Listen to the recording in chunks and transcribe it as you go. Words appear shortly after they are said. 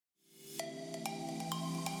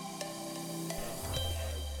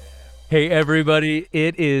Hey, everybody.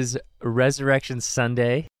 It is Resurrection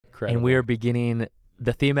Sunday, Incredible. and we are beginning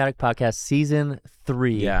the Thematic Podcast Season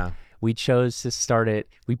 3. Yeah. We chose to start it.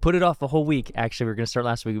 We put it off a whole week. Actually, we were going to start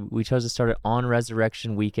last week. We chose to start it on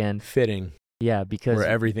Resurrection Weekend. Fitting. Yeah, because... where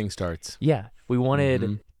everything starts. Yeah, we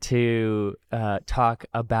wanted to talk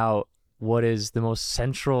about what is the most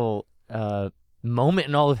central moment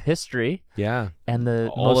in all of history. Yeah. And the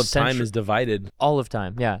all most of time is divided. All of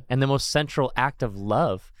time, yeah. And the most central act of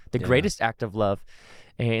love, the greatest act of love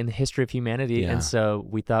in the history of humanity. Yeah. And so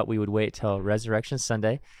we thought we would wait till Resurrection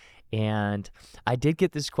Sunday. And I did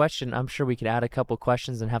get this question. I'm sure we could add a couple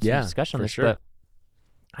questions and have some discussion on this. Sure. But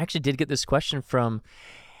I actually did get this question from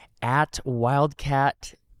at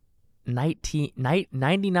Wildcat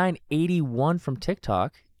 9981 from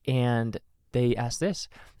TikTok. And they asked this: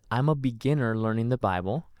 I'm a beginner learning the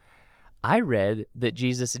Bible. I read that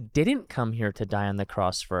Jesus didn't come here to die on the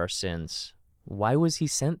cross for our sins. Why was he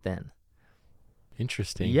sent then?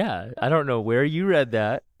 Interesting. Yeah, I don't know where you read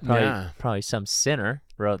that. Probably some sinner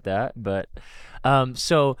wrote that. But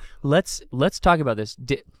so let's talk about this.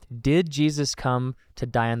 Did Jesus come to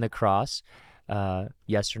die on the cross?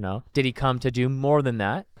 Yes or no? Did he come to do more than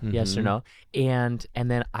that? Yes or no? And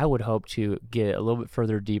then I would hope to get a little bit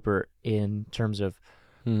further deeper in terms of.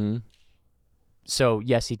 So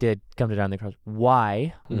yes, he did come to die on the cross.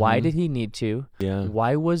 Why? Why did he need to? Yeah.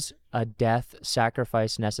 Why was a death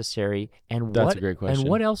sacrifice necessary? And That's a great question. And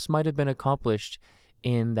what else might have been accomplished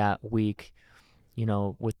in that week? You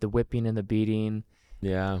know, with the whipping and the beating.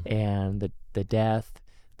 Yeah. And the death,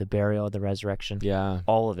 the burial, the resurrection. Yeah.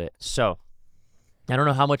 All of it. So I don't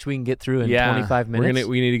know how much we can get through in 25 minutes.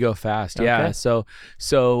 We need to go fast. Okay. Yeah. So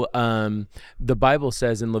the Bible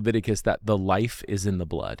says in Leviticus that the life is in the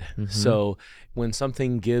blood. So when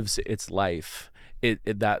something gives its life,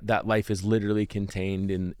 that life is literally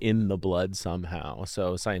contained in the blood somehow.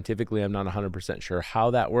 So scientifically, I'm not 100% sure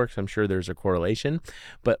how that works. I'm sure there's a correlation,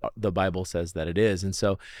 but the Bible says that it is. And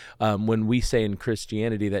so when we say in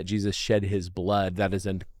Christianity that Jesus shed his blood, that is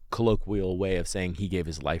a colloquial way of saying he gave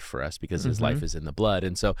his life for us because his life is in the blood.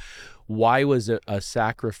 And so why was a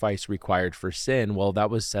sacrifice required for sin? Well, that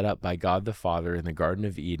was set up by God the Father in the Garden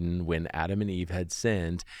of Eden when Adam and Eve had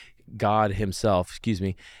sinned. God himself,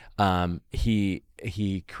 he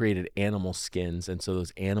created animal skins, and so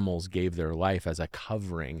those animals gave their life as a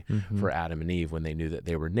covering for Adam and Eve when they knew that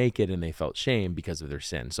they were naked and they felt shame because of their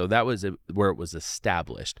sin. So that was where it was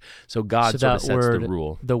established. So God sort of sets the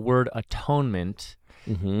rule. The word atonement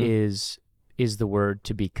is the word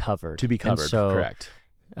to be covered. To be covered, correct.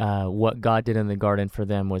 What God did in the garden for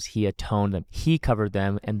them was he atoned them. He covered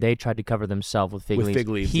them, and they tried to cover themselves with fig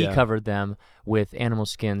leaves. He covered them with animal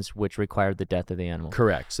skins, which required the death of the animal.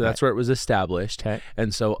 Correct. So that's where it was established. Okay.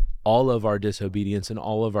 And so all of our disobedience and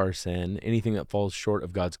all of our sin, anything that falls short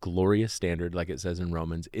of God's glorious standard, like it says in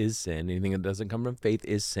Romans, is sin. Anything that doesn't come from faith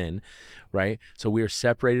is sin, right? So we are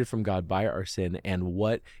separated from God by our sin, and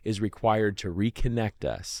what is required to reconnect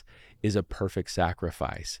us is a perfect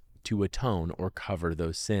sacrifice to atone or cover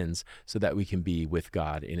those sins so that we can be with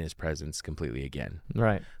God in his presence completely again.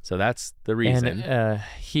 Right. So that's the reason. And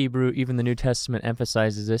Hebrew, even the New Testament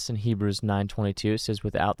emphasizes this in Hebrews 9:22. It says,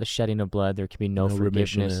 without the shedding of blood, there can be no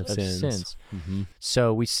forgiveness of sins.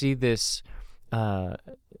 So we see this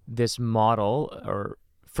this model, or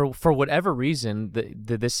for whatever reason,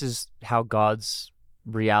 this is how God's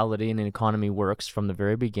reality and economy works from the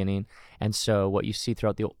very beginning. And so what you see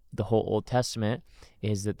throughout the whole Old Testament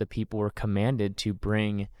is that the people were commanded to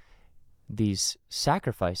bring these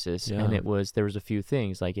sacrifices, and there was a few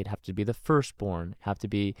things, like it'd have to be the firstborn, have to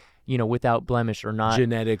be, without blemish, or not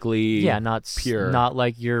genetically not pure, not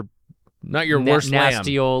like your worst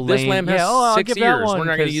nasty lamb. old this lamb. This lamb has 6 ears. We're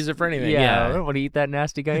not going to use it for anything. I don't want to eat that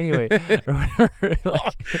nasty guy anyway.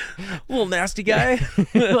 Little nasty guy.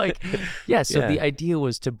 So the idea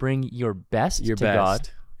was to bring your best to God.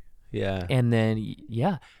 Yeah. And then,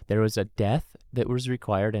 there was a death that was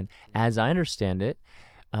required. And as I understand it,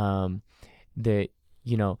 the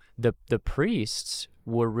priests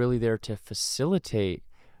were really there to facilitate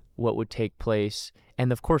what would take place.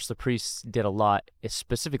 And of course, the priests did a lot,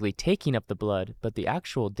 specifically taking up the blood, but the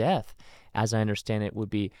actual death, as I understand it, would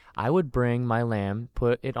be, I would bring my lamb,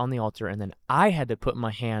 put it on the altar, and then I had to put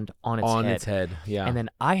my hand on its head. Yeah. And then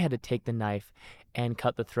I had to take the knife and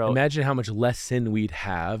cut the throat. Imagine how much less sin we'd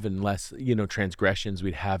have and less, transgressions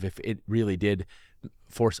we'd have if it really did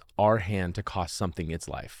force our hand to cost something its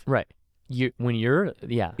life. Right. I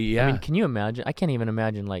mean, can you imagine? I can't even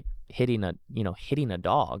imagine hitting a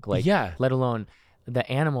dog, let alone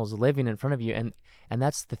the animals living in front of you. And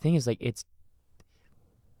that's the thing, is it's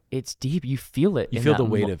it's deep. You feel it. You feel the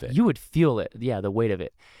weight of it. You would feel it. Yeah, the weight of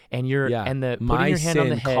it. And and the putting your hand on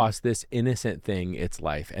the head. My sin cost this innocent thing its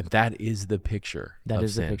life, and that is the picture. That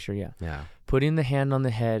is sin. the picture. Yeah. Yeah. Putting the hand on the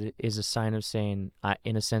head is a sign of saying,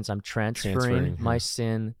 in a sense, I'm transferring my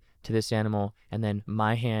sin to this animal, and then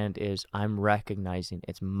my hand is I'm recognizing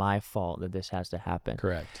it's my fault that this has to happen.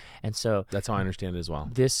 Correct. And so that's how I understand it as well.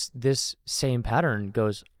 This same pattern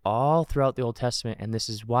goes all throughout the Old Testament, and this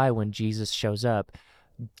is why when Jesus shows up,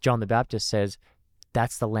 John the Baptist says,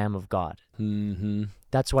 "That's the Lamb of God." Mm-hmm.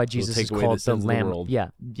 That's why Jesus is called the Lamb.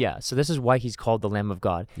 Yeah. So this is why he's called the Lamb of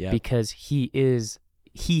God, because he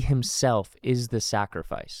himself is the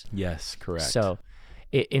sacrifice. Yes, correct. So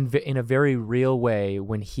in a very real way,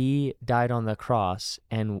 when he died on the cross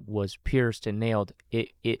and was pierced and nailed,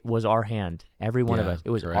 it was our hand, every one of us. It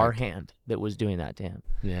was our hand that was doing that to him.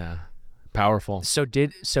 Yeah, powerful. So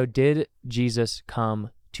did Jesus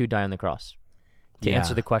come to die on the cross? To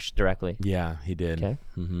answer the question directly. Yeah, he did. Okay.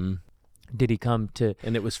 Mm-hmm. Did he come to...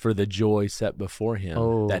 And it was for the joy set before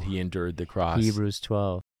him that he endured the cross. Hebrews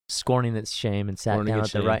 12. Scorning its shame and sat down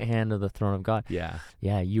at the right hand of the throne of God. Yeah.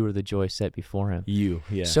 Yeah, you were the joy set before him.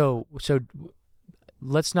 Yeah. So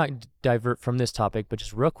let's not divert from this topic, but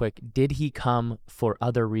just real quick, did he come for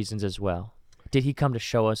other reasons as well? Did he come to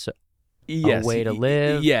show us a way to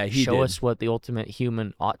live? Yeah, he show did. us what the ultimate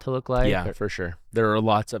human ought to look like? Yeah, for sure. There are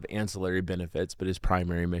lots of ancillary benefits, but his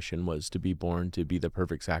primary mission was to be born to be the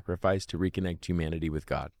perfect sacrifice to reconnect humanity with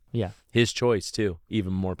God. Yeah. His choice, too,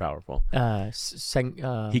 even more powerful.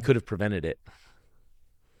 He could have prevented it.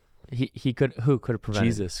 Who could have prevented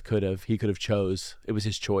Jesus could have. He could have chose. It was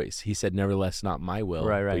his choice. He said, "Nevertheless, not my will,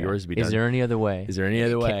 but yours be done." Is there any other way? Is there any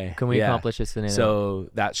other way? Can we accomplish this in any other way? So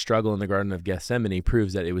that struggle in the Garden of Gethsemane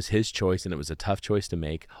proves that it was his choice, and it was a tough choice to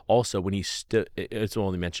make. Also, when he it's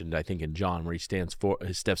only mentioned, I think, in John, where he steps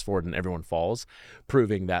forward and everyone falls,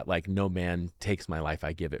 proving that like no man takes my life,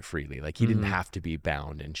 I give it freely. Like he didn't have to be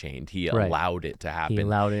bound and chained. He allowed it to happen. He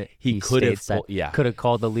allowed it. He could have. Could have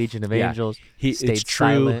called the legion of angels. He stayed it's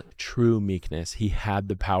silent. True meekness. He had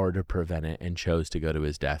the power to prevent it and chose to go to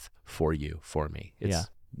his death for you, for me.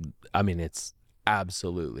 I mean, it's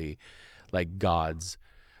absolutely like God's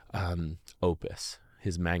opus,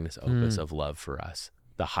 his magnus opus of love for us,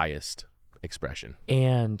 the highest expression.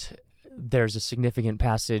 And there's a significant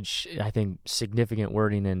passage, I think significant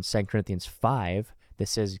wording in 2 Corinthians 5 that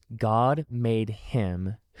says, God made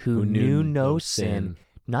him who knew no sin,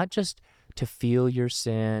 not just to feel your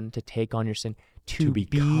sin, to take on your sin, to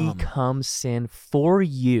become sin for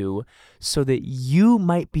you, so that you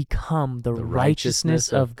might become the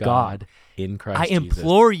righteousness of God in Christ I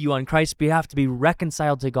implore you on Christ's behalf to be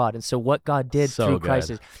reconciled to God. And so what God did through Christ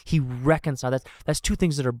is he reconciled. That's two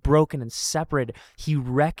things that are broken and separated. He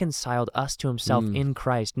reconciled us to himself in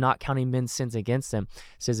Christ, not counting men's sins against them.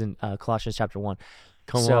 It says in Colossians chapter 1.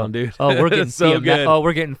 Come on, dude. Oh, we're getting good. Oh,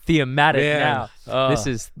 we're getting thematic Man. now.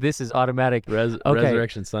 This is automatic.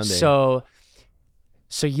 Resurrection Sunday.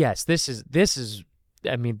 So yes, this is.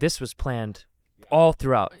 I mean, this was planned all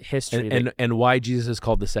throughout history. And why Jesus is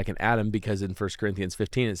called the second Adam, because in 1 Corinthians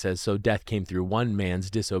 15 it says, so death came through one man's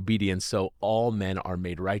disobedience, so all men are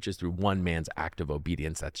made righteous through one man's act of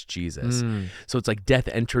obedience. That's Jesus. So it's like death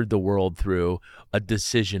entered the world through a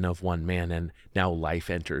decision of one man, and now life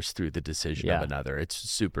enters through the decision of another. It's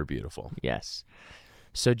super beautiful. Yes.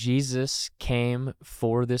 So Jesus came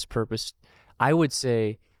for this purpose. I would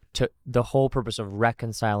say to the whole purpose of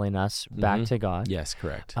reconciling us back to God. Yes,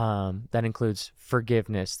 correct. That includes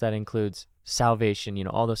forgiveness. That includes salvation,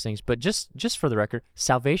 all those things. But just for the record,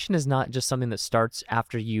 salvation is not just something that starts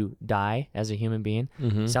after you die as a human being.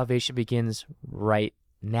 Salvation begins right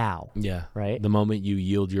now. Yeah. Right? The moment you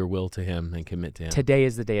yield your will to him and commit to him. Today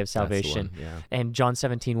is the day of salvation. That's the one. And John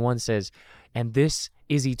 17:1 says, and this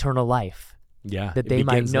is eternal life. Yeah. That they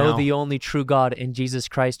might know the only true God and Jesus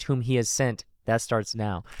Christ whom he has sent. That starts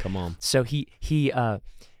now. Come on. So he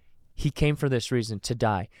came for this reason, to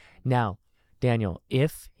die. Now, Daniel,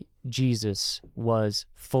 if Jesus was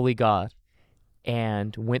fully God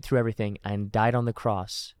and went through everything and died on the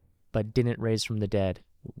cross but didn't raise from the dead,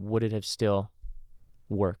 would it have still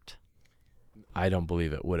worked? I don't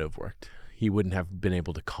believe it would have worked. He wouldn't have been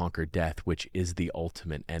able to conquer death, which is the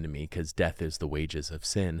ultimate enemy, because death is the wages of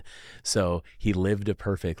sin. So he lived a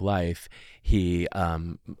perfect life. He,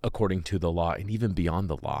 according to the law, and even beyond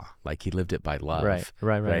the law, like he lived it by love.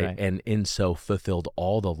 Right. And in so fulfilled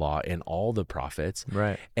all the law and all the prophets.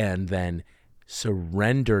 Right. And then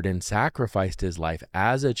surrendered and sacrificed his life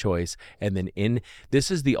as a choice. And then this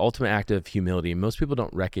is the ultimate act of humility. Most people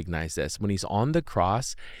don't recognize this. When he's on the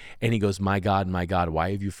cross and he goes, my God,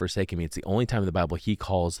 why have you forsaken me? It's the only time in the Bible he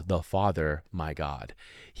calls the Father my God.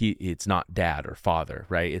 It's not dad or father,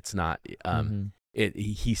 right? It's not,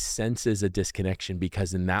 he senses a disconnection,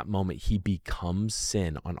 because in that moment he becomes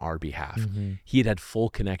sin on our behalf. He had full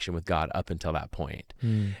connection with God up until that point.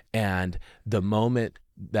 And the moment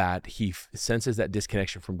that he senses that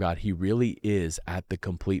disconnection from God, he really is at the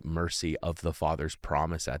complete mercy of the Father's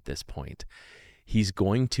promise at this point. He's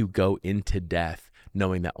going to go into death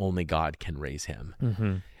knowing that only God can raise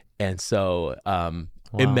him. And so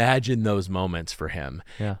imagine those moments for him.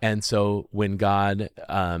 And so when God,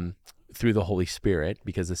 through the Holy Spirit,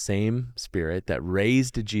 because the same Spirit that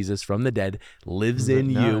raised Jesus from the dead lives in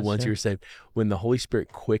you once you're saved. When the Holy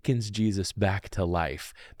Spirit quickens Jesus back to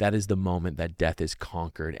life, that is the moment that death is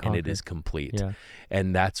conquered. And it is complete.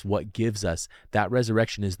 And that's what gives us, that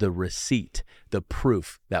resurrection is the receipt, the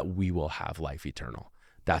proof that we will have life eternal.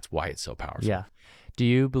 That's why it's so powerful. Yeah. Do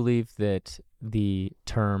you believe that the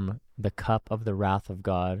term, the cup of the wrath of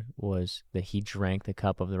God, was that he drank the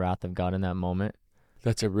cup of the wrath of God in that moment?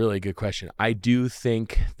 That's a really good question. I do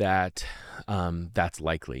think that that's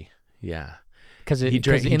likely. Yeah. Because he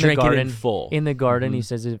drank it in full. In the garden, he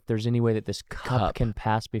says, if there's any way that this cup can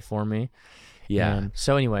pass before me. Yeah. And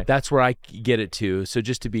so anyway. That's where I get it to. So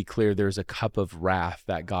just to be clear, there's a cup of wrath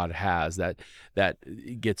that God has that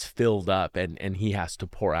gets filled up and he has to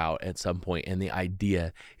pour out at some point. And the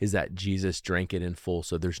idea is that Jesus drank it in full,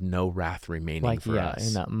 so there's no wrath remaining for us.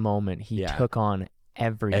 In that moment, he took on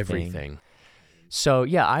everything. So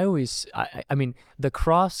yeah, I mean, the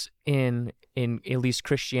cross in at least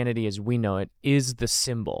Christianity as we know it is the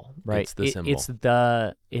symbol, right? It's the symbol.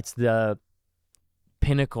 It's the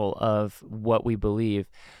pinnacle of what we believe,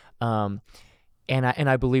 and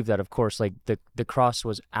I believe that, of course, like the cross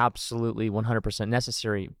was absolutely 100%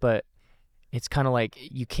 necessary, but it's kind of like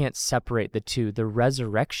you can't separate the two. The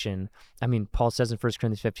resurrection, I mean, Paul says in 1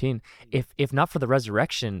 Corinthians 15, if not for the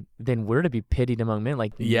resurrection, then we're to be pitied among men.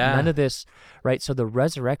 Like none of this, right? So the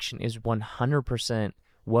resurrection was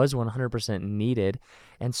 100% needed.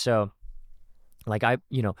 And so like I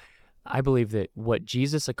believe that what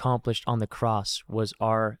Jesus accomplished on the cross was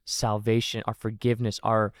our salvation, our forgiveness,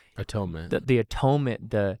 our atonement, the atonement,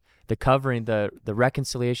 the covering, the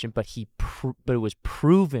reconciliation, but it was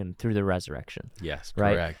proven through the resurrection. Yes,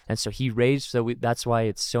 right? Correct. And so he raised. So that's why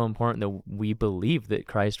it's so important that we believe that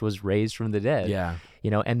Christ was raised from the dead. Yeah,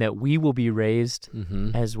 and that we will be raised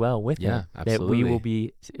as well with him. Yeah, absolutely.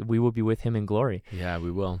 That we will be with him in glory. Yeah, we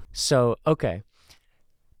will. So okay.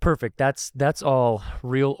 Perfect. That's all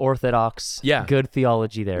real Orthodox, good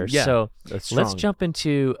theology there. Yeah, so let's jump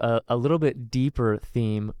into a little bit deeper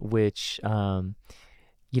theme, which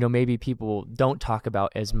maybe people don't talk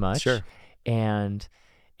about as much. Sure. And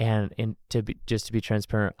to be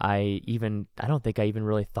transparent, I don't think I even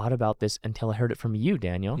really thought about this until I heard it from you,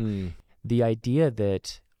 Daniel. The idea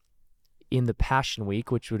that in the Passion Week,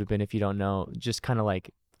 which would have been, if you don't know, just kind of like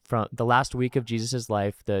from the last week of Jesus's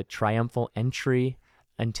life, the triumphal entry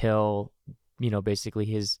until basically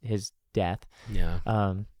his death.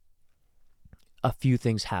 A few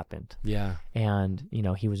things happened. And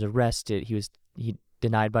he was arrested. He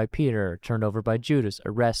denied by Peter, turned over by Judas,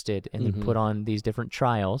 arrested, and then put on these different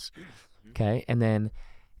trials. Okay, and then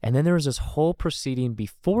there was this whole proceeding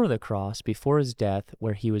before the cross, before his death,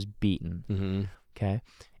 where he was beaten. Okay,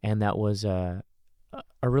 and that was a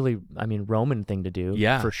really, Roman thing to do,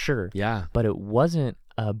 for sure. Yeah, but it wasn't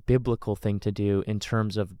a biblical thing to do in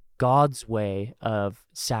terms of God's way of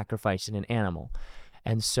sacrificing an animal.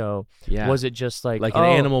 And so was it just like an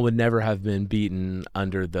animal would never have been beaten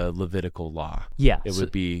under the Levitical law. Yeah. It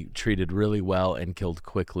would be treated really well and killed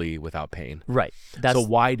quickly without pain. Right. So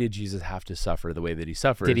why did Jesus have to suffer the way that he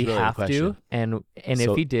suffered? Did he have to? And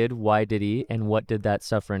if he did, why did he? And what did that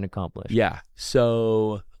suffering accomplish? Yeah.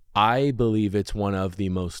 So I believe it's one of the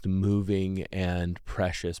most moving and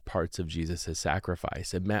precious parts of Jesus'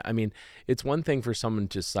 sacrifice. It's one thing for someone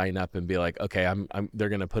to sign up and be like, okay, they're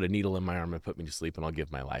going to put a needle in my arm and put me to sleep and I'll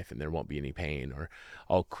give my life and there won't be any pain, or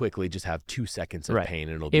I'll quickly just have 2 seconds of pain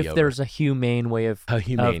and it'll be over. If there's a humane way of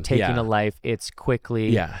taking a life, it's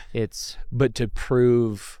quickly. But to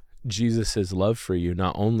prove Jesus' love for you,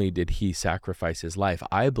 not only did he sacrifice his life,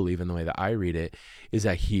 I believe in the way that I read it, is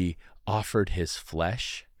that he offered his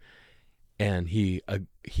flesh. And he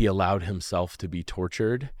allowed himself to be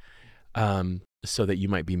tortured so that you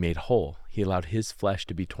might be made whole. He allowed his flesh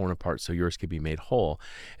to be torn apart so yours could be made whole.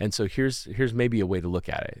 And so here's maybe a way to look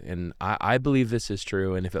at it. And I believe this is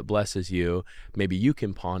true. And if it blesses you, maybe you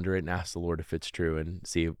can ponder it and ask the Lord if it's true and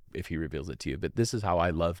see if he reveals it to you. But this is how I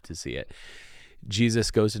love to see it. Jesus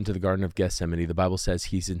goes into the Garden of Gethsemane. The Bible says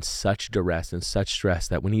he's in such duress and such stress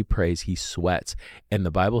that when he prays, he sweats. And the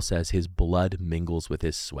Bible says his blood mingles with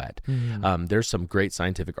his sweat. There's some great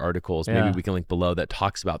scientific articles, maybe we can link below, that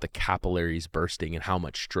talks about the capillaries bursting and how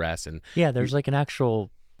much stress. And there's like an actual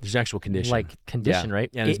condition. Right?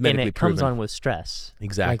 Yeah, and it comes on with stress.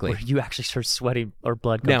 Exactly. Like where you actually start sweating or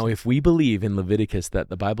blood comes. Now, if we believe in Leviticus that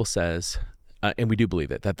the Bible says, and we do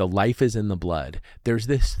believe it, that the life is in the blood, there's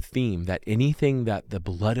this theme that anything that the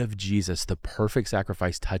blood of Jesus, the perfect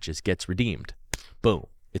sacrifice, touches gets redeemed. Boom.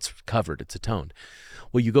 It's covered. It's atoned.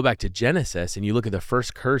 Well, you go back to Genesis and you look at the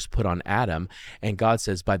first curse put on Adam, and God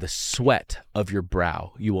says, by the sweat of your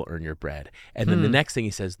brow, you will earn your bread. And then the next thing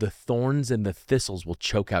he says, the thorns and the thistles will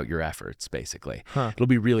choke out your efforts, basically. It'll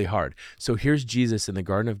be really hard. So here's Jesus in the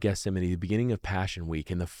Garden of Gethsemane, the beginning of Passion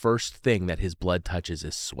Week, and the first thing that his blood touches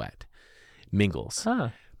is sweat. Mingles,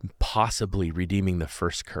 possibly redeeming the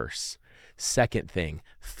first curse. Second thing,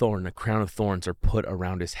 a crown of thorns are put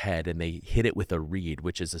around his head, and they hit it with a reed,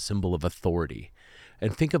 which is a symbol of authority.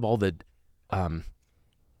 And think of all the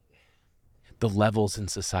levels in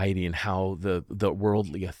society and how the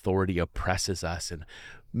worldly authority oppresses us and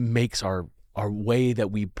makes our way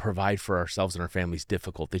that we provide for ourselves and our families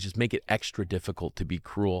difficult. They just make it extra difficult to be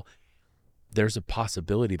cruel. There's a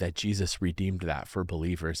possibility that Jesus redeemed that for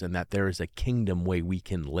believers, and that there is a kingdom way we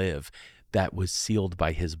can live that was sealed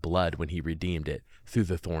by his blood when he redeemed it through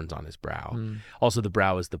the thorns on his brow. Also, the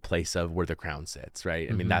brow is the place of where the crown sits, right?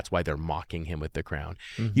 I mean, that's why they're mocking him with the crown.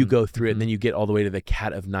 You go through it, and then you get all the way to the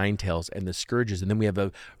cat of nine tails and the scourges. And then we have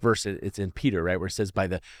a verse, it's in Peter, right, where it says, by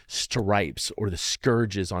the stripes or the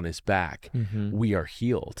scourges on his back, we are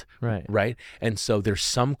healed, right? And so there's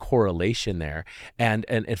some correlation there. And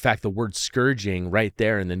in fact, the word scourging right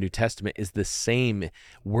there in the New Testament is the same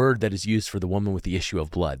word that is used for the woman with the issue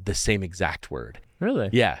of blood, the same exact word.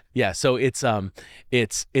 Really? Yeah. So it's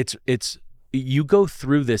you go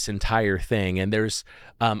through this entire thing, and there's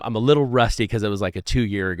I'm a little rusty because it was like a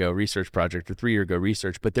 2-year ago research project or 3-year ago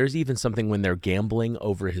research, but there's even something when they're gambling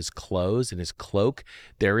over his clothes and his cloak.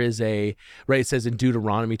 There is it says in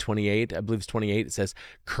Deuteronomy 28, I believe it's 28, it says,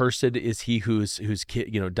 cursed is he whose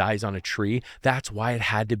kid, dies on a tree. That's why it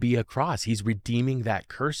had to be a cross. He's redeeming that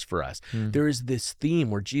curse for us. There is this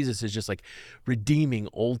theme where Jesus is just like redeeming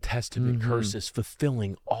Old Testament curses,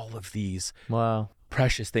 fulfilling all of these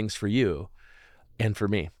precious things for you and for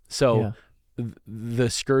me. So the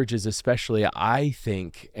scourges especially, I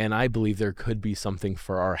think, and I believe there could be something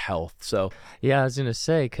for our health. So I was going to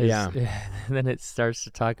say, because then it starts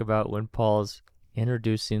to talk about when Paul's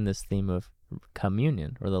introducing this theme of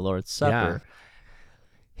communion or the Lord's Supper.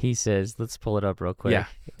 He says, let's pull it up real quick.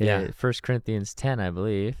 1 Corinthians 10, I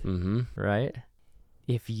believe, right?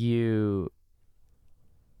 If you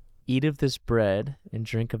eat of this bread and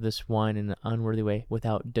drink of this wine in an unworthy way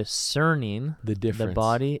without discerning the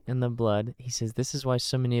body and the blood, he says, this is why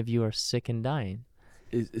so many of you are sick and dying.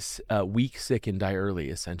 Weak, sick, and die early,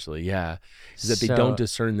 essentially, is that they don't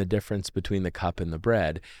discern the difference between the cup and the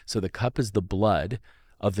bread. So the cup is the blood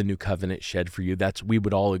of the new covenant shed for you. We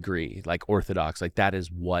would all agree, like Orthodox, like that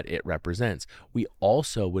is what it represents. We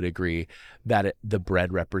also would agree that the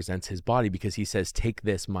bread represents his body, because he says, take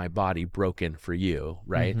this, my body broken for you,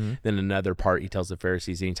 right? Then another part, he tells the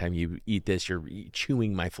Pharisees, anytime you eat this, you're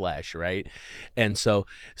chewing my flesh, right? And so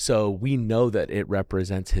we know that it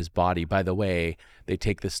represents his body. By the way, they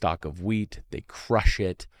take the stalk of wheat, they crush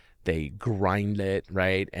it, they grind it,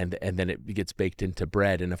 right? And then it gets baked into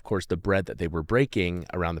bread. And of course, the bread that they were breaking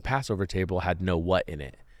around the Passover table had no what in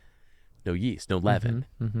it? No yeast, no leaven.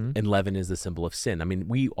 And leaven is the symbol of sin. I mean,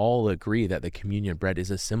 we all agree that the communion bread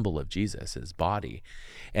is a symbol of Jesus, his body.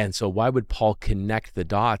 And so why would Paul connect the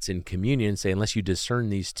dots in communion and say, unless you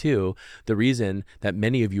discern these two, the reason that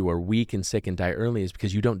many of you are weak and sick and die early is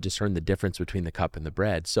because you don't discern the difference between the cup and the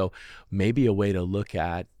bread. So maybe a way to look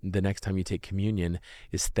at the next time you take communion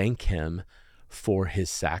is thank him for his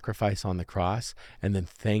sacrifice on the cross, and then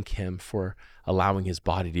thank him for allowing his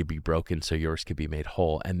body to be broken so yours could be made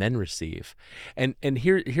whole, and then receive. And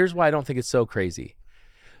here's why I don't think it's so crazy.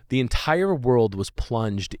 The entire world was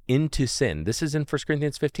plunged into sin. This is in 1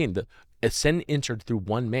 Corinthians 15. Sin entered through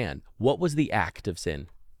one man. What was the act of sin?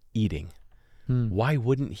 Eating. Why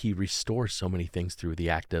wouldn't he restore so many things through the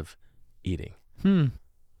act of eating? You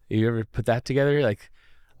ever put that together?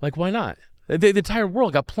 Like why not? The entire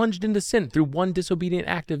world got plunged into sin through one disobedient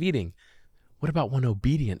act of eating. What about one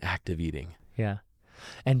obedient act of eating? Yeah.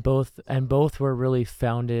 And both were really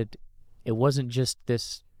founded. It wasn't just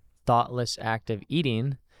this thoughtless act of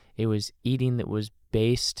eating. It was eating that was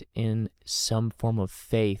based in some form of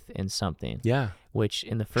faith in something. Yeah. Which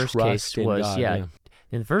in the first Trust case in was, God, yeah.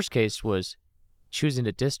 In the first case was choosing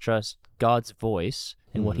to distrust God's voice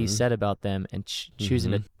and what he said about them, and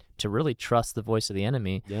choosing to really trust the voice of the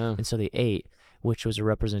enemy. Yeah. And so they ate, which was a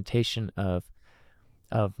representation of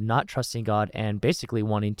not trusting God and basically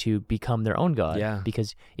wanting to become their own God. Yeah.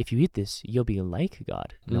 Because if you eat this, you'll be like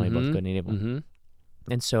God, knowing both good and evil.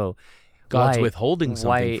 And so God's withholding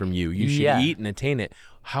something from you. You should eat and attain it.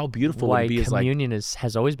 How beautiful would it be? Communion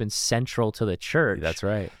has always been central to the church. That's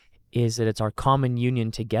right. Is that it's our common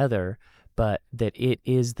union together, but that it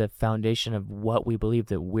is the foundation of what we believe,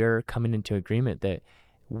 that we're coming into agreement that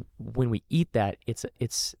when we eat that, it's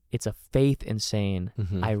a faith in saying,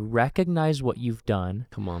 I recognize what you've done.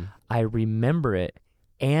 Come on. I remember it,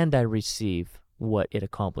 and I receive what it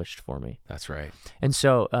accomplished for me. That's right. And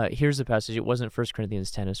so here's the passage. It wasn't 1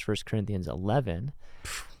 Corinthians 10, it was 1 Corinthians 11.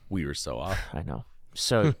 We were so off. I know.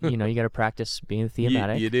 So, you got to practice being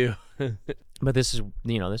thematic. You do. But this is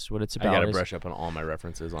what it's about. I got to brush up on all my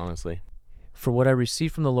references, honestly. For what I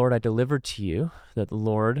received from the Lord, I delivered to you, that the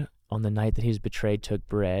Lord, on the night that he was betrayed, took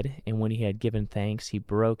bread, and when he had given thanks, he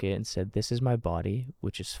broke it and said, "This is my body,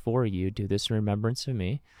 which is for you. Do this in remembrance of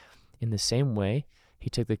me." In the same way, he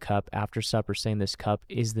took the cup after supper, saying, "This cup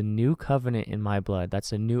is the new covenant in my blood."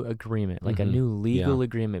 That's a new agreement, like a new legal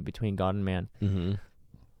agreement between God and man.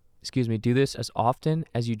 Excuse me. "Do this as often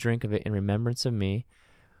as you drink of it in remembrance of me.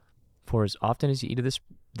 For as often as you eat of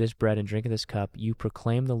this bread and drink of this cup, you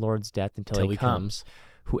proclaim the Lord's death until he comes.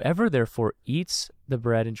 Whoever therefore eats the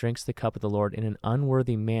bread and drinks the cup of the Lord in an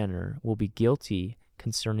unworthy manner will be guilty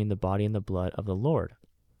concerning the body and the blood of the Lord.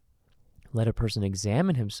 Let a person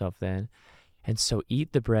examine himself then, and so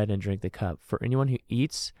eat the bread and drink the cup. For anyone who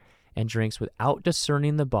eats and drinks without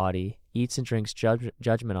discerning the body eats and drinks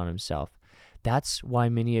judgment on himself. That's why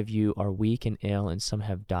many of you are weak and ill, and some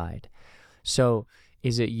have died." So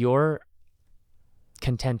is it your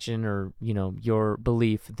contention or, your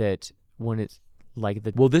belief that when it's like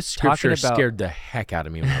the... Well, this scripture scared the heck out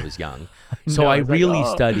of me when I was young. So I really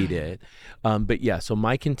studied it. But yeah, so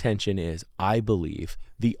my contention is, I believe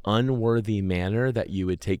the unworthy manner that you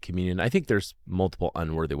would take communion. I think there's multiple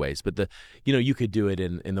unworthy ways, but you could do it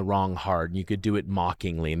in the wrong heart, and you could do it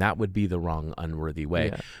mockingly, and that would be the wrong unworthy way.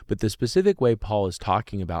 Yeah. But the specific way Paul is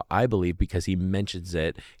talking about, I believe, because he mentions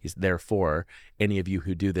it, is therefore any of you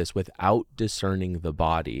who do this without discerning the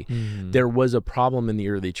body. There was a problem in the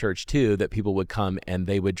early church too, that people would come and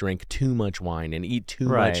they would drink too much wine and eat too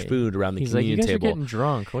much food around the communion table. He's like, "You guys table. are getting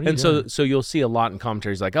drunk. What are you doing?" So you'll see a lot in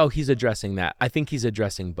commentaries like, "Oh, he's addressing that." I think he's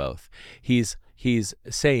addressing both. He's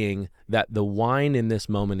saying that the wine in this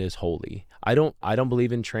moment is holy. I don't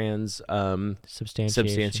believe in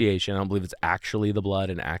substantiation. I don't believe it's actually the blood,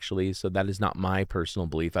 so that is not my personal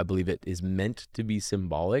belief. I believe it is meant to be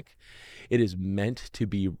symbolic. It is meant to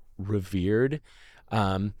be revered.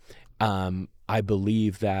 I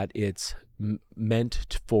believe that it's meant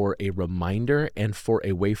for a reminder and for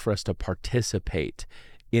a way for us to participate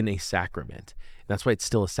in a sacrament. That's why it's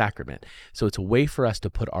still a sacrament. So it's a way for us to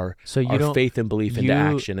put our faith and belief into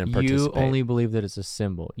action and participate. You only believe that it's a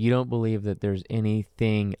symbol. You don't believe that there's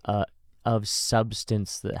anything of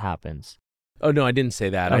substance that happens. Oh no, I didn't say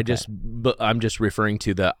that. Okay. I'm just referring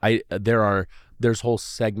to there's whole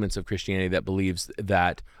segments of Christianity that believes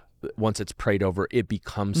that once it's prayed over, it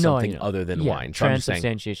becomes something other than wine. So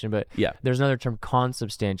transubstantiation, but there's another term,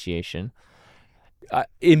 consubstantiation.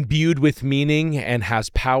 Imbued with meaning and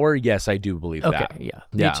has power. Yes, I do believe that. Okay,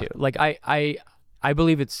 me too. Like I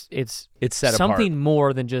believe it's set something apart.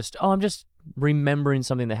 More than just, I'm just remembering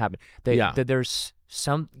something that happened. That there's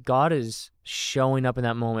God is showing up in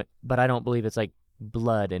that moment, but I don't believe it's like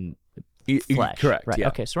blood and flesh. Correct. Right. Yeah.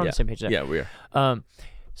 Okay, so we're on the same page there. Yeah, we are.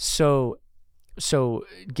 So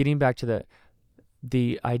getting back to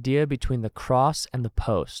the idea between the cross and the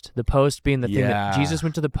post being the thing that Jesus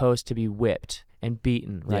went to the post to be whipped and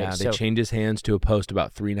beaten, right? Yeah, they chained his hands to a post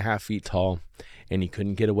about 3.5 feet tall, and he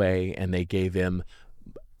couldn't get away, and they gave him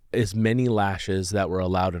as many lashes that were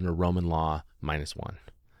allowed under Roman law, -1.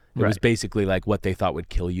 It was basically like what they thought would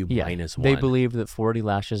kill you, -1. They believed that 40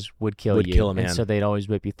 lashes would kill a man. And so they'd always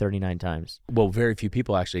whip you 39 times. Well, very few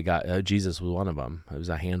people actually got, Jesus was one of them. It was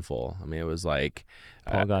a handful. I mean, it was like...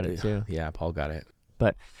 Paul got it too. Yeah, Paul got it.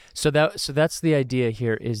 But so that's the idea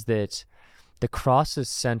here, is that the cross is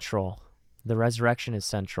central, the resurrection is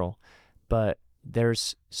central, but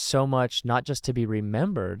there's so much not just to be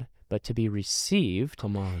remembered, but to be received.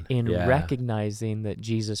 Come on. In recognizing that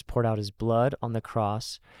Jesus poured out his blood on the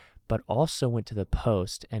cross, but also went to the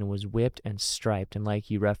post and was whipped and striped. And like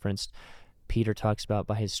you referenced, Peter talks about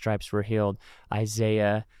by his stripes we're healed.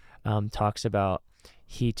 Isaiah talks about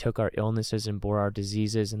he took our illnesses and bore our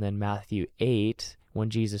diseases. And then Matthew 8, when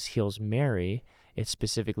Jesus heals Mary, it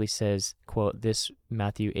specifically says, quote, this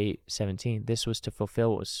Matthew 8:17, this was to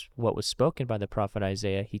fulfill what was spoken by the prophet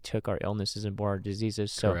Isaiah. He took our illnesses and bore our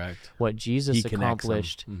diseases. So Correct. what Jesus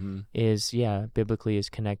accomplished is, biblically is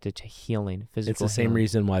connected to healing, physical It's the same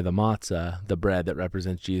reason why the matzah, the bread that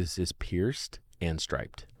represents Jesus, is pierced and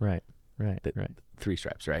striped. Right. 3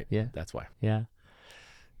 stripes, right? Yeah. That's why. Yeah.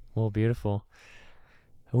 Well, beautiful.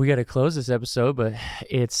 We got to close this episode, but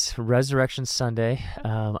it's Resurrection Sunday.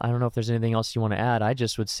 I don't know if there's anything else you want to add. I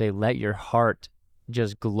just would say let your heart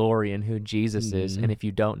just glory in who Jesus is. And if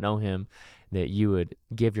you don't know him, that you would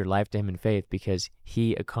give your life to him in faith, because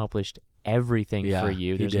he accomplished everything for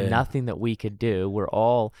you. There's nothing that we could do.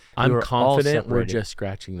 I'm confident we're just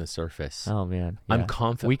scratching the surface. Oh, man. Yeah. I'm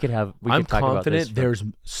confident. I'm confident there's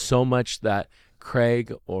so much that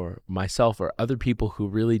Craig or myself or other people who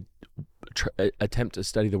really attempt to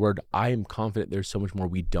study the word, I am confident there's so much more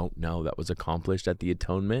we don't know that was accomplished at the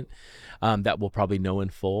atonement, that we'll probably know in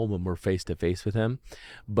full when we're face to face with him.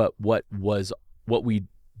 But what we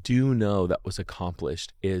do know that was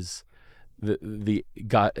accomplished is the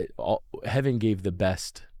God, heaven gave the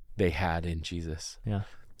best they had in Jesus. Yeah.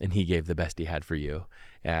 And he gave the best he had for you.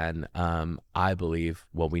 And I believe,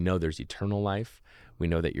 we know there's eternal life. We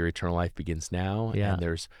know that your eternal life begins now. Yeah. And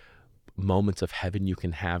there's moments of heaven you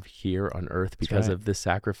can have here on earth because of this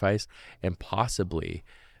sacrifice. And possibly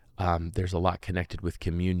there's a lot connected with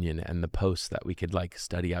communion and the posts that we could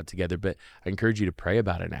study out together. But I encourage you to pray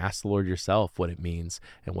about it and ask the Lord yourself what it means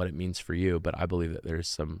and what it means for you. But I believe that there's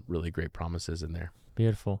some really great promises in there.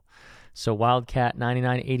 Beautiful. So Wildcat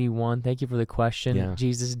 9981, thank you for the question. Yeah.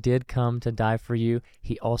 Jesus did come to die for you.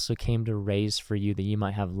 He also came to raise for you that you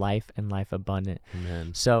might have life and life abundant.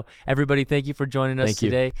 Amen. So everybody, thank you for joining us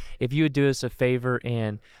today. If you would do us a favor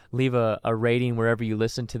and leave a rating wherever you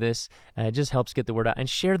listen to this, it just helps get the word out. And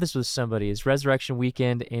share this with somebody. It's Resurrection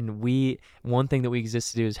Weekend, and one thing that we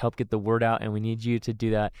exist to do is help get the word out, and we need you to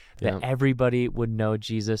do that everybody would know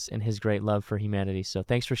Jesus and his great love for humanity. So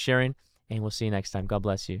thanks for sharing, and we'll see you next time. God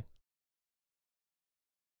bless you.